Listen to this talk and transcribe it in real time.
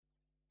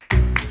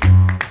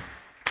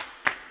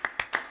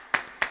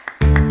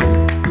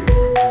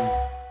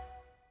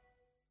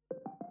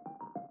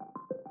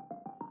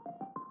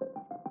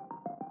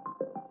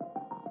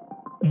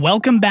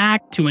Welcome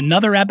back to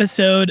another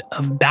episode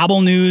of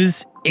Babble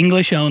News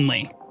English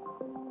Only.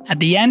 At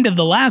the end of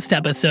the last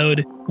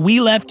episode, we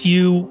left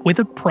you with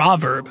a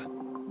proverb.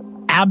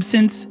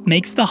 Absence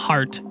makes the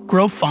heart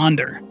grow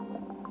fonder.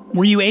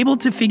 Were you able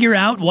to figure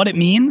out what it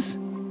means?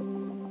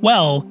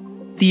 Well,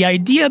 the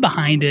idea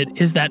behind it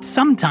is that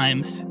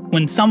sometimes,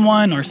 when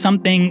someone or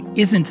something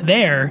isn't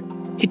there,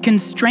 it can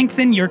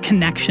strengthen your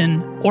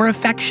connection or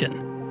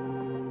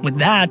affection. With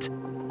that,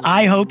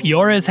 I hope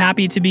you're as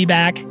happy to be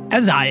back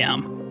as I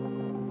am.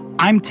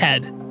 I'm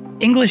Ted,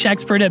 English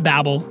expert at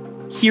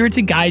Babbel, here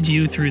to guide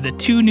you through the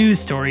 2 news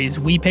stories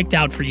we picked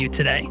out for you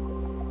today.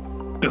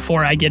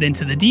 Before I get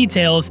into the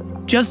details,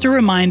 just a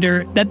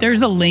reminder that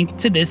there's a link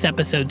to this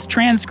episode's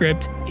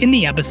transcript in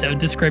the episode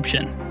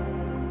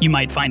description. You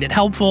might find it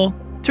helpful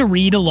to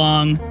read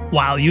along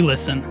while you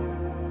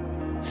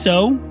listen.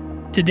 So,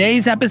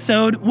 today's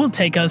episode will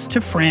take us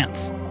to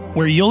France,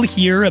 where you'll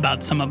hear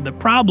about some of the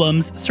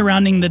problems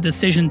surrounding the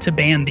decision to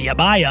ban the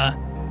abaya,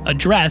 a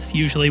dress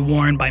usually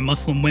worn by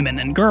Muslim women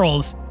and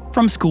girls,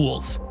 from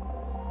schools.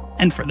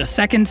 And for the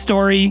second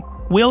story,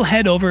 we'll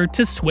head over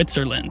to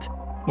Switzerland,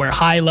 where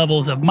high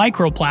levels of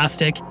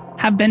microplastic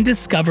have been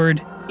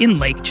discovered in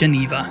Lake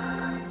Geneva.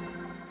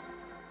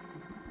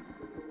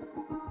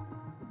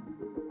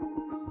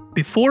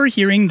 Before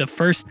hearing the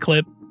first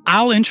clip,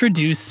 I'll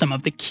introduce some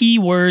of the key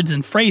words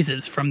and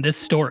phrases from this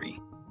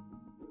story.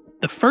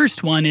 The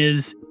first one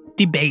is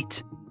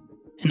debate,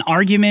 an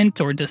argument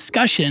or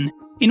discussion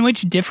in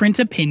which different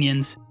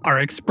opinions are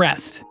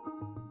expressed.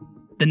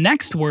 The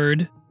next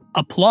word,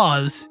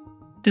 applause,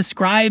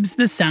 describes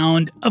the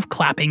sound of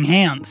clapping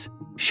hands,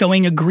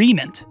 showing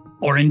agreement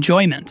or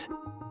enjoyment.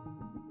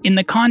 In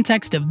the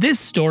context of this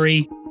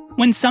story,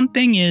 when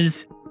something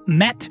is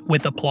met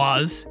with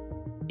applause,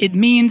 it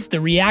means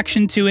the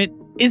reaction to it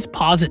is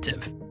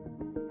positive.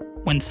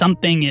 When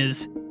something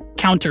is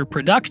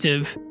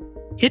counterproductive,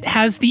 it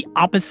has the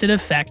opposite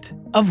effect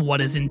of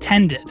what is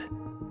intended.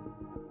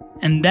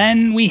 And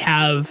then we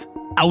have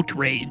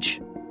outrage,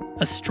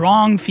 a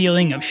strong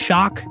feeling of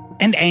shock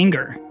and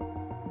anger.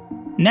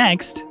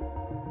 Next,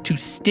 to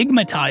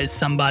stigmatize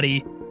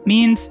somebody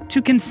means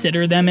to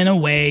consider them in a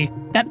way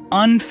that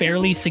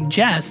unfairly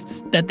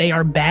suggests that they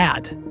are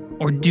bad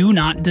or do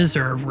not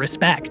deserve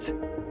respect.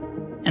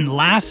 And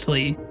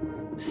lastly,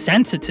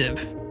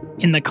 sensitive,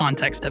 in the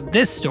context of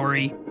this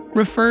story,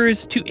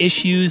 refers to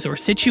issues or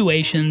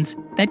situations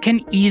that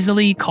can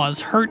easily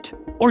cause hurt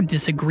or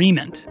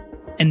disagreement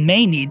and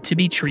may need to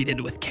be treated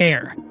with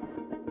care.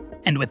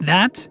 And with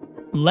that,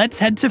 let's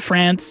head to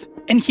France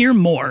and hear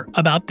more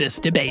about this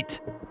debate.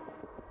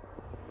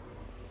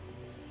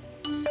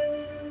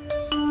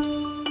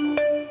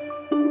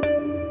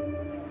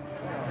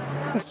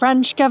 The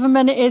French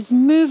government is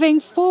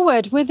moving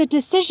forward with a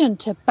decision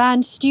to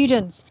ban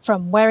students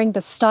from wearing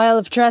the style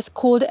of dress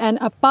called an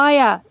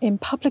abaya in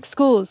public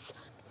schools.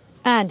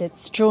 And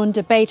it's drawn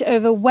debate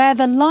over where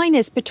the line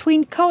is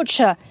between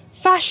culture,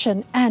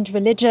 fashion, and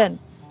religion.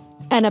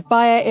 An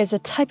abaya is a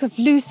type of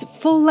loose,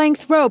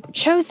 full-length robe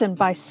chosen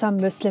by some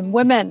Muslim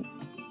women.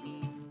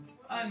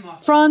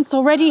 France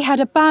already had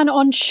a ban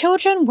on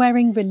children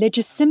wearing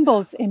religious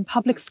symbols in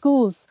public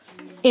schools.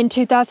 In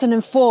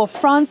 2004,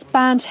 France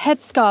banned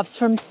headscarves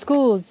from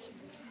schools.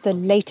 The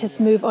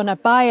latest move on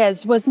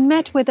abayas was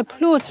met with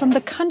applause from the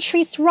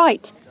country's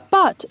right,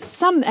 but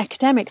some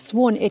academics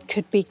warn it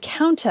could be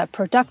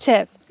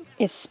counterproductive,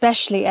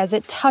 especially as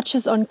it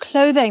touches on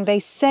clothing they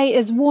say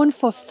is worn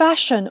for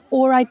fashion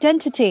or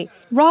identity,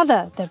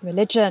 rather than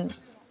religion.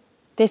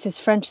 This is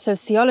French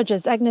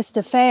sociologist Agnès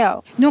de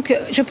Feo.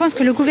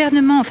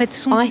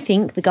 I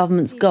think the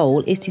government's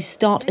goal is to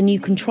start a new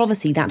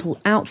controversy that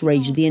will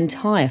outrage the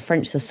entire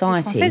French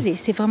society.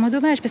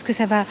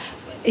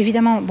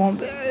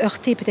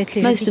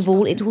 Most of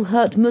all, it will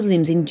hurt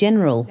Muslims in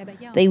general.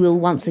 They will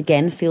once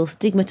again feel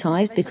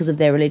stigmatized because of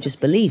their religious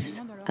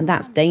beliefs. And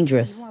that's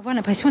dangerous.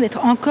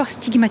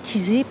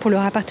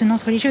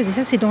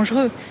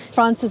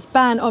 France's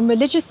ban on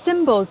religious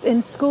symbols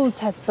in schools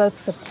has both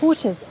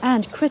supporters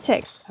and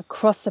critics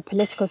across the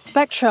political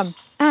spectrum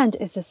and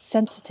is a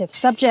sensitive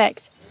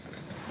subject.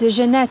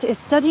 Dejanette is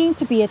studying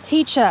to be a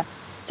teacher,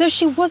 so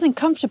she wasn't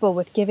comfortable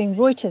with giving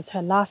Reuters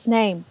her last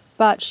name.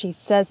 But she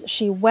says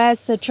she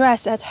wears the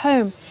dress at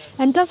home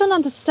and doesn't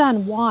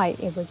understand why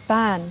it was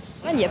banned.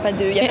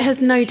 It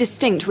has no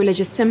distinct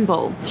religious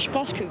symbol.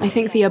 I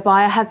think the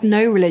abaya has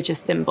no religious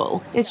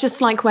symbol. It's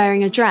just like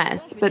wearing a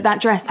dress, but that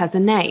dress has a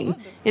name.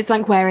 It's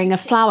like wearing a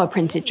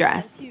flower-printed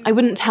dress. I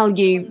wouldn't tell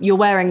you, you're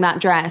wearing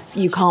that dress,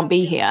 you can't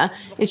be here.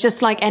 It's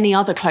just like any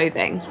other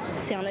clothing.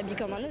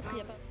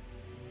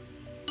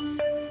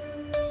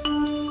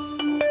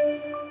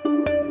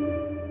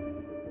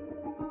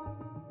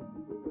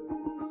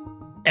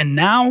 And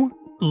now,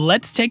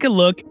 let's take a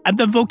look at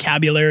the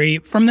vocabulary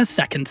from the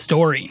second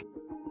story.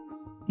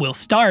 We'll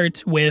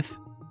start with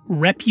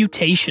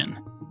reputation,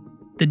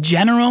 the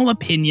general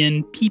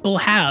opinion people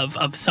have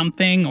of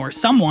something or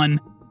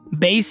someone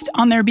based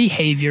on their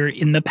behavior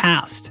in the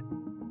past.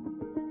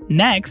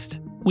 Next,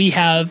 we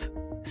have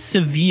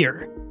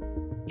severe,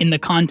 In the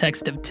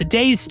context of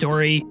today's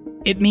story,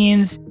 it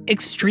means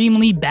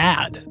extremely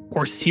bad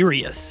or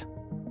serious.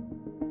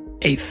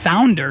 A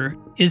founder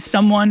is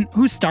someone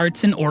who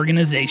starts an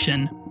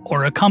organization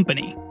or a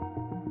company.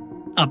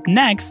 Up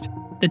next,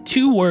 the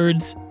two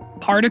words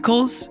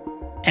particles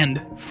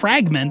and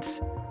fragments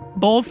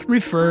both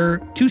refer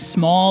to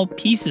small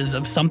pieces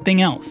of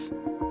something else.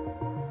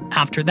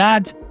 After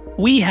that,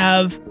 we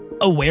have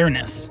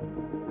awareness,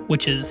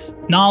 which is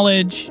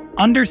knowledge,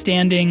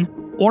 understanding,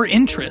 or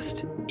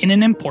interest in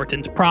an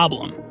important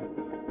problem.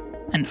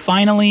 And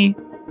finally,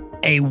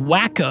 a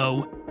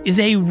wacko is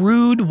a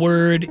rude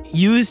word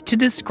used to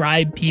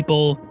describe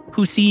people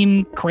who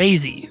seem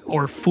crazy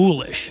or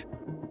foolish.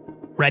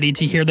 Ready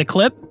to hear the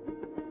clip?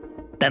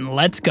 Then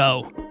let's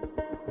go.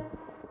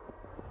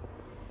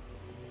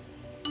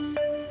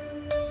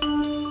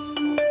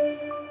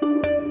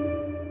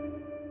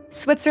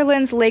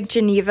 Switzerland's Lake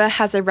Geneva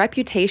has a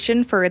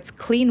reputation for its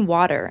clean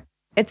water.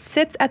 It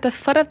sits at the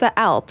foot of the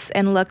Alps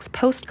and looks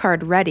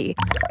postcard ready.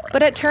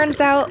 But it turns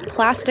out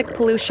plastic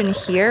pollution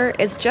here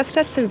is just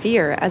as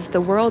severe as the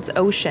world's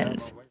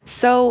oceans.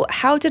 So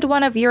how did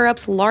one of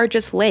Europe's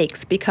largest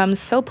lakes become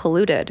so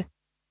polluted?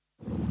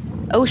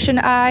 Ocean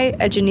Eye,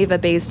 a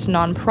Geneva-based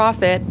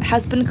nonprofit,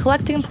 has been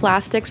collecting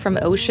plastics from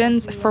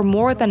oceans for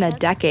more than a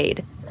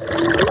decade.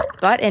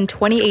 But in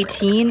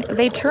 2018,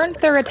 they turned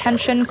their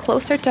attention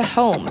closer to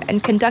home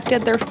and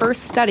conducted their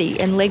first study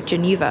in Lake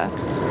Geneva.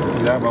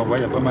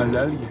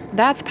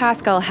 That's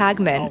Pascal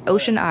Hagman,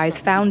 Ocean Eye's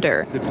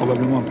founder.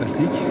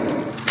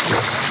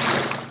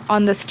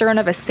 On the stern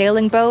of a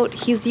sailing boat,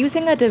 he's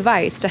using a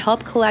device to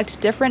help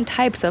collect different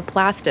types of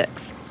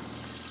plastics.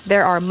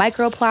 There are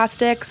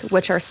microplastics,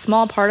 which are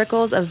small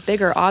particles of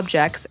bigger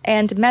objects,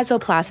 and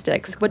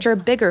mesoplastics, which are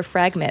bigger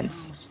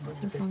fragments.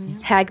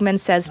 Hagman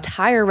says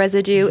tire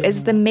residue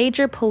is the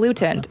major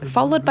pollutant,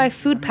 followed by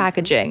food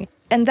packaging,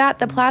 and that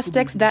the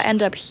plastics that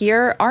end up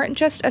here aren't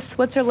just a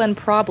Switzerland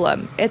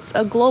problem, it's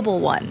a global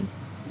one.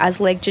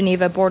 As Lake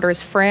Geneva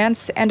borders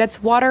France, and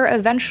its water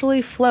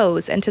eventually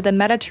flows into the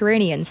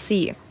Mediterranean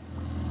Sea.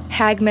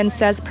 Hagman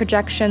says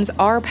projections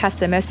are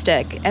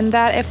pessimistic, and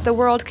that if the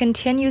world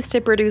continues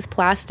to produce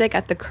plastic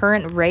at the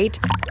current rate,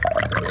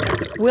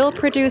 we'll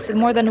produce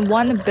more than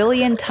 1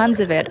 billion tons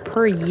of it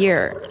per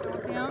year.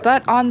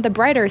 But on the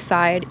brighter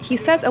side, he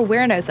says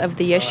awareness of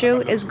the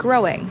issue is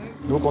growing.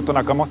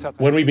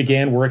 When we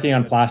began working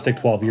on plastic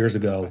 12 years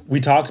ago, we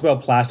talked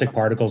about plastic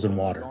particles in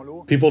water.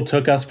 People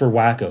took us for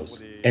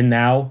wackos, and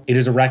now it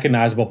is a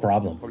recognizable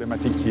problem.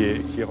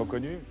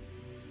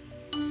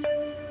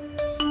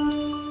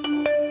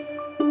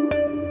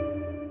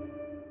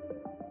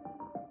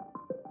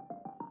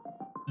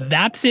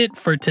 That's it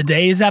for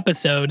today's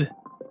episode.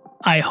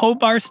 I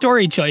hope our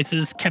story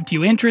choices kept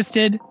you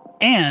interested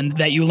and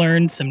that you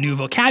learned some new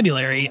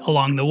vocabulary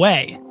along the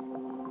way.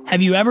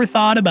 Have you ever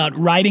thought about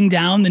writing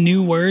down the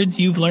new words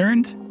you've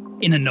learned?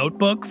 In a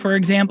notebook, for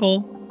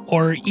example?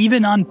 Or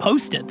even on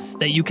Post-its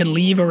that you can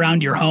leave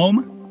around your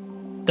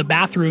home? The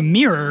bathroom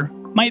mirror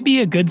might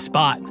be a good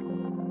spot.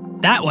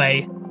 That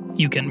way,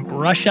 you can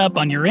brush up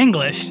on your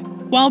English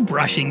while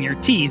brushing your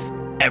teeth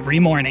every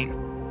morning.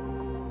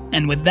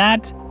 And with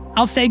that,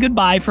 I'll say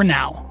goodbye for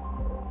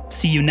now.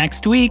 See you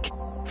next week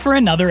for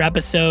another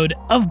episode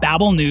of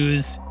Babbel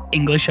News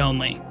English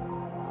Only.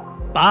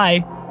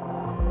 Bye!